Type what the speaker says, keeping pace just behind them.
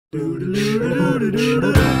Hey,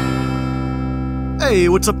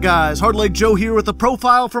 what's up guys? Hardleg Joe here with a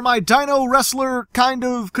profile for my Dinowrestler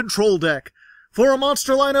Control deck. For our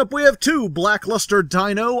monster lineup, we have 2 Blackluster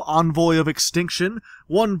Dino, Envoy of Extinction,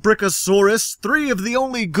 1 Brickosaurus, 3 of the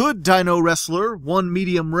only good Dinowrestler, 1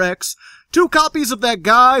 Medium Rex, 2 copies of that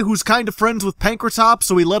guy who's kind of friends with Pancratop,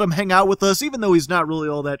 so we let him hang out with us even though he's not really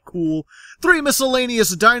all that cool, 3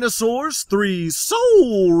 miscellaneous dinosaurs, 3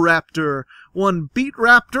 Soul Raptor, 1 Beat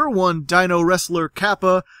Raptor, 1 Dinowrestler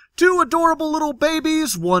Kappa, 2 adorable little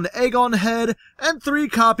babies, 1 Egg on Head, and 3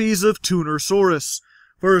 copies of Tunersaurus.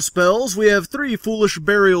 For spells, we have 3 Foolish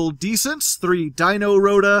Burial Decents, 3 Dino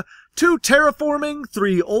Rhoda, 2 Terraforming,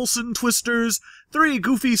 3 Olsen Twisters, 3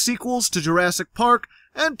 goofy sequels to Jurassic Park,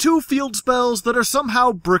 and 2 field spells that are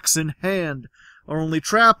somehow bricks in hand. Our only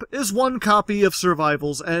trap is 1 copy of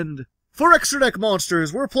Survival's End. For extra deck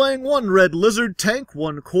monsters, we're playing 1 Red Lizard Tank,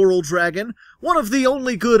 1 Coral Dragon, 1 of the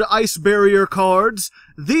only good Ice Barrier cards,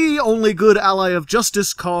 the only good Ally of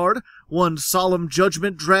Justice card, 1 Solemn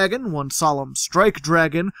Judgment Dragon, 1 Solemn Strike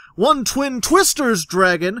Dragon, 1 Twin Twisters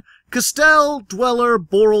Dragon, Castell, Dweller,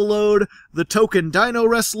 Borrelode, the token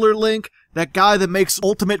Dinowrestler Link, that guy that makes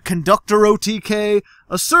Ultimate Conductor OTK,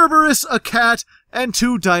 a Cerberus, a cat, and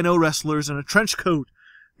 2 Dinowrestlers in a trench coat.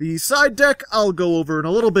 The side deck I'll go over in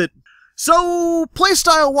a little bit. So,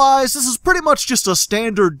 playstyle-wise, this is pretty much just a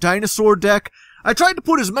standard dinosaur deck. I tried to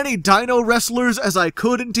put as many Dinowrestlers as I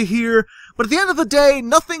could into here, but at the end of the day,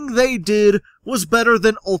 nothing they did was better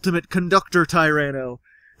than Ultimate Conductor Tyranno.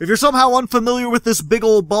 If you're somehow unfamiliar with this big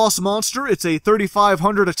old boss monster, it's a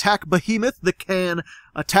 3500 attack behemoth that can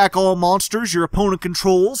attack all monsters your opponent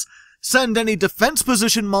controls, send any defense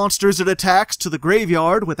position monsters it attacks to the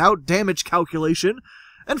graveyard without damage calculation,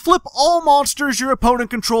 and flip all monsters your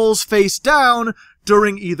opponent controls face down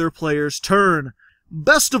during either player's turn.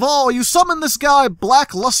 Best of all, you summon this guy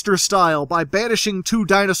Blackluster style by banishing 2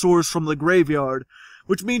 dinosaurs from the graveyard,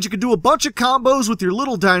 which means you can do a bunch of combos with your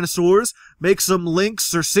little dinosaurs, make some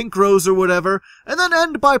links or synchros or whatever, and then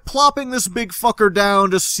end by plopping this big fucker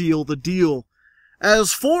down to seal the deal.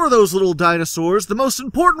 As for those little dinosaurs, the most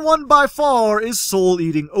important one by far is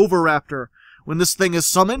Soul-Eating Oviraptor. When this thing is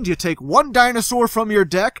summoned, you take 1 dinosaur from your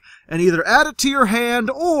deck and either add it to your hand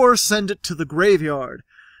or send it to the graveyard.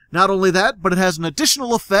 Not only that, but it has an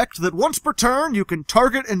additional effect that once per turn you can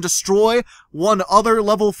target and destroy 1 other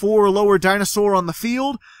level 4 or lower dinosaur on the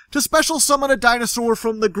field to special summon a dinosaur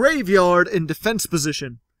from the graveyard in defense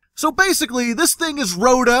position. So basically, this thing is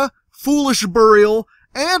Rhoda, Foolish Burial,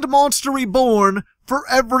 and Monster Reborn for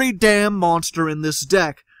every damn monster in this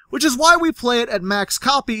deck, which is why we play it at max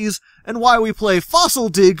copies, and why we play Fossil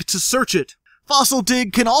Dig to search it. Fossil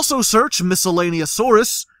Dig can also search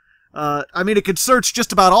Miscellaneousaurus. It can search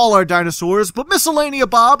just about all our dinosaurs, but Miscellanea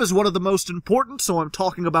Bob is one of the most important, so I'm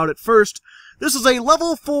talking about it first. This is a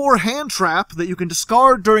level 4 hand trap that you can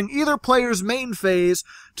discard during either player's main phase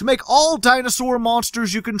to make all dinosaur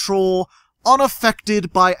monsters you control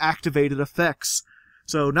unaffected by activated effects.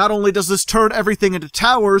 So not only does this turn everything into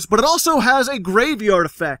towers, but it also has a graveyard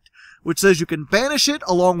effect, which says you can banish it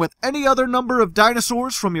along with any other number of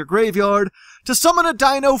dinosaurs from your graveyard to summon a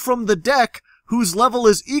dino from the deck whose level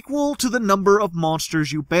is equal to the number of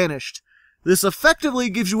monsters you banished. This effectively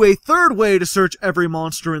gives you a third way to search every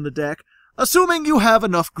monster in the deck, assuming you have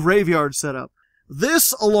enough graveyard setup.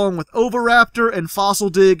 This, along with Oviraptor and Fossil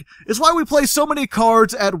Dig, is why we play so many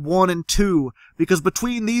cards at 1 and 2, because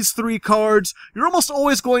between these 3 cards, you're almost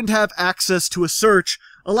always going to have access to a search,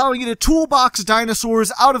 allowing you to toolbox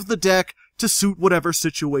dinosaurs out of the deck to suit whatever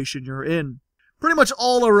situation you're in. Pretty much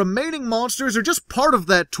all our remaining monsters are just part of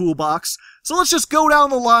that toolbox, so let's just go down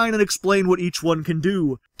the line and explain what each one can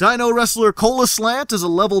do. Dinowrestler Colaslant is a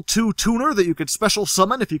level 2 tuner that you can special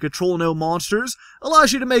summon if you control no monsters,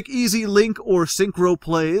 allows you to make easy link or synchro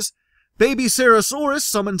plays. Baby Ceratosaurus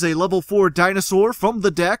summons a level 4 dinosaur from the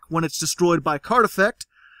deck when it's destroyed by card effect.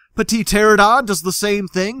 Petit Pterodon does the same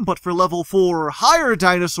thing, but for level 4 or higher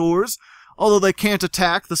dinosaurs, although they can't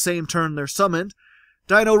attack the same turn they're summoned.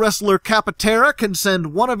 Dinowrestler Capitera can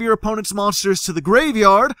send 1 of your opponent's monsters to the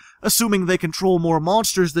graveyard, assuming they control more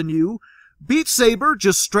monsters than you. Beat Saber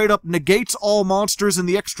just straight up negates all monsters in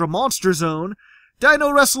the extra monster zone.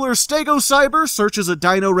 Dinowrestler Stegocyber searches a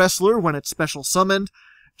Dinowrestler when it's special summoned.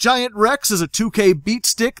 Giant Rex is a 2k beat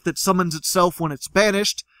stick that summons itself when it's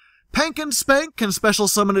banished. Pank and Spank can special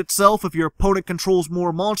summon itself if your opponent controls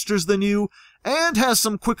more monsters than you, and has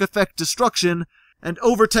some quick effect destruction. And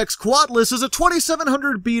Overtex Quatless is a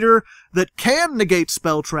 2700 beater that can negate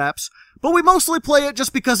spell traps, but we mostly play it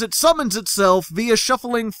just because it summons itself via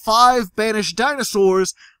shuffling 5 banished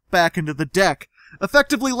dinosaurs back into the deck.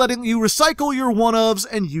 effectively letting you recycle your one-ofs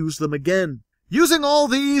and use them again. Using all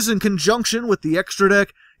these in conjunction with the extra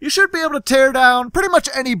deck, you should be able to tear down pretty much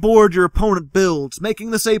any board your opponent builds,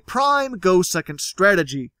 making this a prime go-second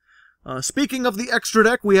strategy. Speaking of the extra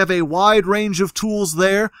deck, we have a wide range of tools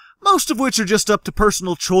there, most of which are just up to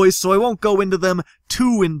personal choice, so I won't go into them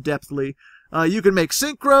too in-depthly. You can make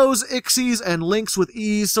synchros, ixies, and links with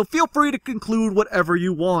ease, so feel free to conclude whatever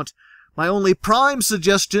you want. My only prime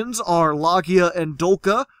suggestions are Logia and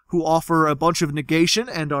Dolka, who offer a bunch of negation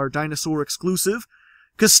and are Dinosaur exclusive.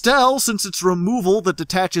 Castell, since it's removal that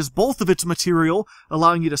detaches both of its material,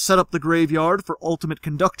 allowing you to set up the graveyard for Ultimate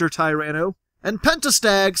Conductor Tyranno. And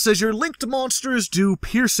Pentastag says your linked monsters do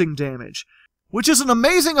piercing damage, which is an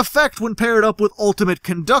amazing effect when paired up with Ultimate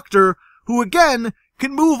Conductor, who again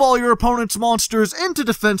can move all your opponent's monsters into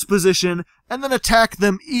defense position and then attack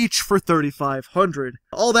them each for 3,500.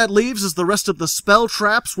 All that leaves is the rest of the spell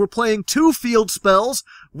traps. We're playing 2 field spells,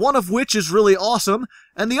 one of which is really awesome,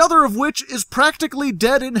 and the other of which is practically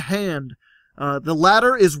dead in hand. The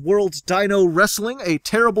latter is World's Dino Wrestling, a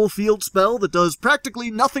terrible field spell that does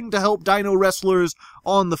practically nothing to help Dino Wrestlers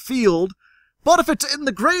on the field. But if it's in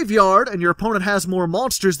the graveyard and your opponent has more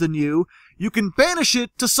monsters than you can banish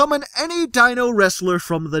it to summon any Dino Wrestler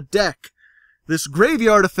from the deck. This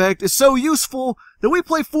graveyard effect is so useful that we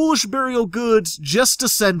play Foolish Burial Goods just to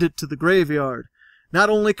send it to the graveyard.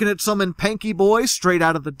 Not only can it summon Panky Boy straight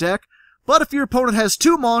out of the deck, but if your opponent has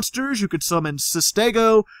 2 monsters, you could summon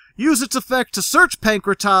Sistego, use its effect to search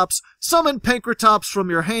Pankratops, summon Pankratops from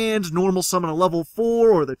your hand, normal summon a level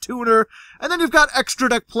 4 or the tuner, and then you've got extra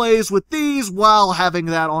deck plays with these while having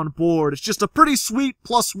that on board. It's just a pretty sweet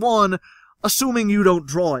 +1, assuming you don't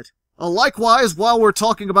draw it. Likewise, while we're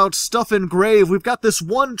talking about stuff in grave, we've got this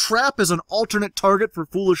one trap as an alternate target for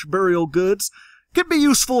Foolish Burial Goods. Can be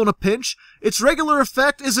useful in a pinch. Its regular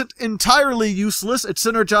effect isn't entirely useless, it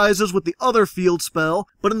synergizes with the other field spell,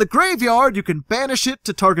 but in the graveyard you can banish it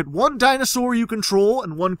to target 1 dinosaur you control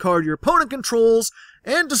and 1 card your opponent controls,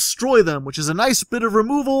 and destroy them, which is a nice bit of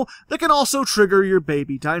removal that can also trigger your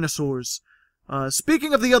baby dinosaurs.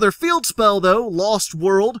 Speaking of the other field spell though, Lost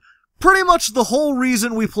World, pretty much the whole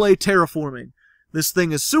reason we play Terraforming. This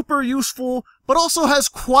thing is super useful, but also has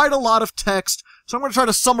quite a lot of text, so I'm going to try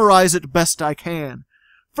to summarize it best I can.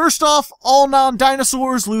 First off, all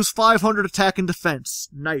non-dinosaurs lose 500 attack and defense.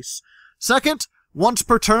 Nice. Second, once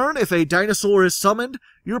per turn, if a dinosaur is summoned,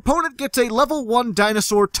 your opponent gets a level 1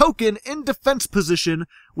 dinosaur token in defense position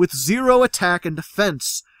with 0 attack and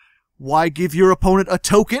defense. Why give your opponent a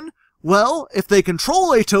token? Well, if they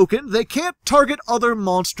control a token, they can't target other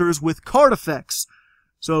monsters with card effects.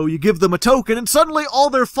 So you give them a token, and suddenly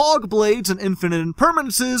all their Fog Blades and Infinite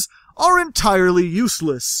Impermanences are entirely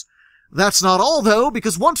useless. That's not all, though,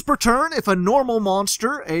 because once per turn, if a normal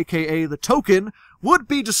monster, aka the token, would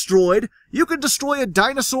be destroyed, you can destroy a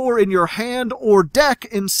dinosaur in your hand or deck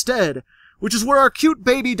instead, which is where our cute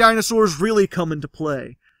baby dinosaurs really come into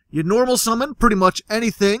play. You normal summon pretty much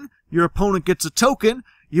anything, your opponent gets a token,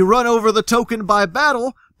 you run over the token by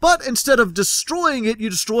battle, but instead of destroying it, you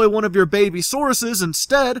destroy one of your baby sauruses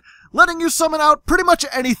instead, letting you summon out pretty much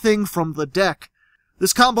anything from the deck.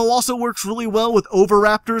 This combo also works really well with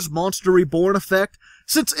Oviraptor's Monster Reborn effect,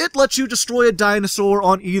 since it lets you destroy a dinosaur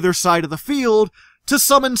on either side of the field to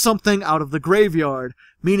summon something out of the graveyard,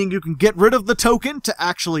 meaning you can get rid of the token to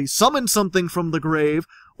actually summon something from the grave,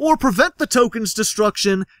 or prevent the token's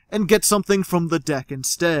destruction and get something from the deck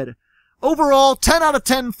instead. Overall, 10 out of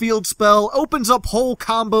 10 field spell, opens up whole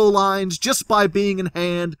combo lines just by being in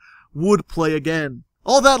hand, would play again.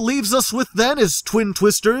 All that leaves us with then is Twin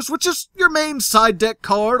Twisters, which is your main side deck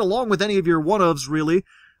card, along with any of your one-ofs really.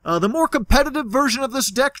 The more competitive version of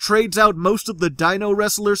this deck trades out most of the Dino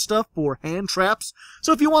Wrestler stuff for hand traps,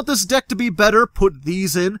 so if you want this deck to be better, put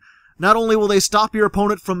these in. Not only will they stop your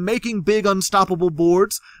opponent from making big unstoppable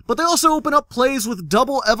boards, but they also open up plays with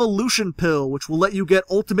Double Evolution Pill, which will let you get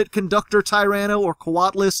Ultimate Conductor Tyranno or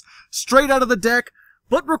Coatlis straight out of the deck,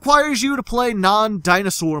 but requires you to play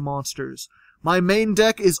non-dinosaur monsters. My main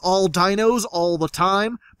deck is all dinos all the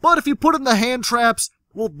time, but if you put in the hand traps,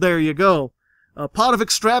 well, there you go. Pot of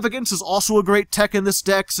Extravagance is also a great tech in this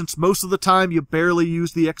deck, since most of the time you barely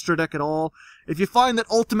use the extra deck at all. If you find that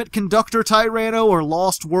Ultimate Conductor Tyranno or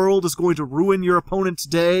Lost World is going to ruin your opponent's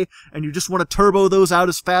day, and you just want to turbo those out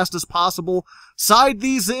as fast as possible, side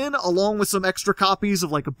these in, along with some extra copies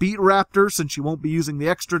of like a Beat Raptor, since you won't be using the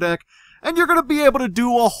extra deck, and you're going to be able to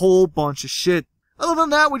do a whole bunch of shit. Other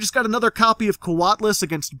than that, we just got another copy of Coatlis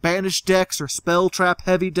against banished decks or spell trap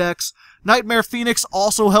heavy decks. Nightmare Phoenix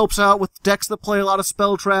also helps out with decks that play a lot of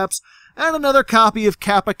spell traps, and another copy of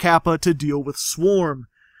Kappa Kappa to deal with Swarm.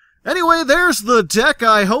 Anyway, there's the deck.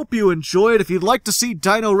 I hope you enjoyed. If you'd like to see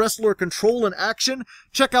Dinowrestler Control in action,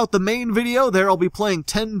 check out the main video. There I'll be playing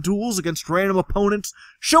 10 duels against random opponents,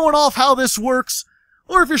 showing off how this works.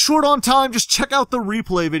 Or if you're short on time, just check out the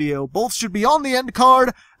replay video. Both should be on the end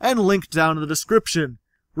card and linked down in the description.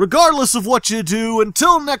 Regardless of what you do,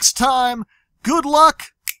 until next time, good luck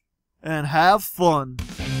and have fun.